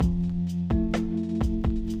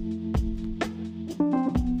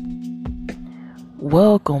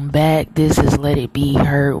Welcome back. This is Let It Be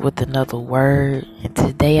Heard with another word. And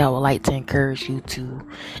today I would like to encourage you to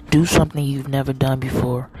do something you've never done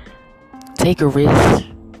before. Take a risk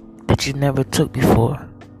that you never took before.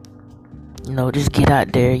 Just get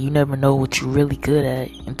out there. You never know what you're really good at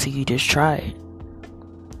until you just try it.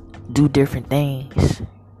 Do different things.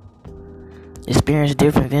 Experience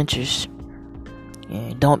different ventures.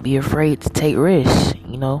 And don't be afraid to take risks,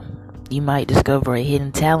 You might discover a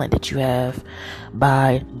hidden talent that you have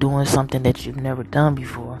by doing something that you've never done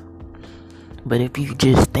before. But if you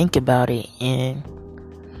just think about it and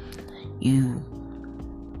you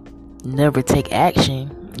never take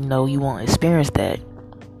action, you won't experience that.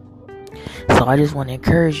 So I just want to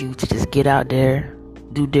encourage you to just get out there,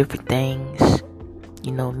 do different things,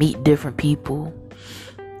 meet different people,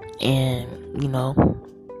 and, you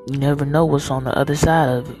never know what's on the other side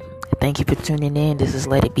of it. Thank you for tuning in. This is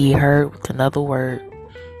Let It Be Heard with another word.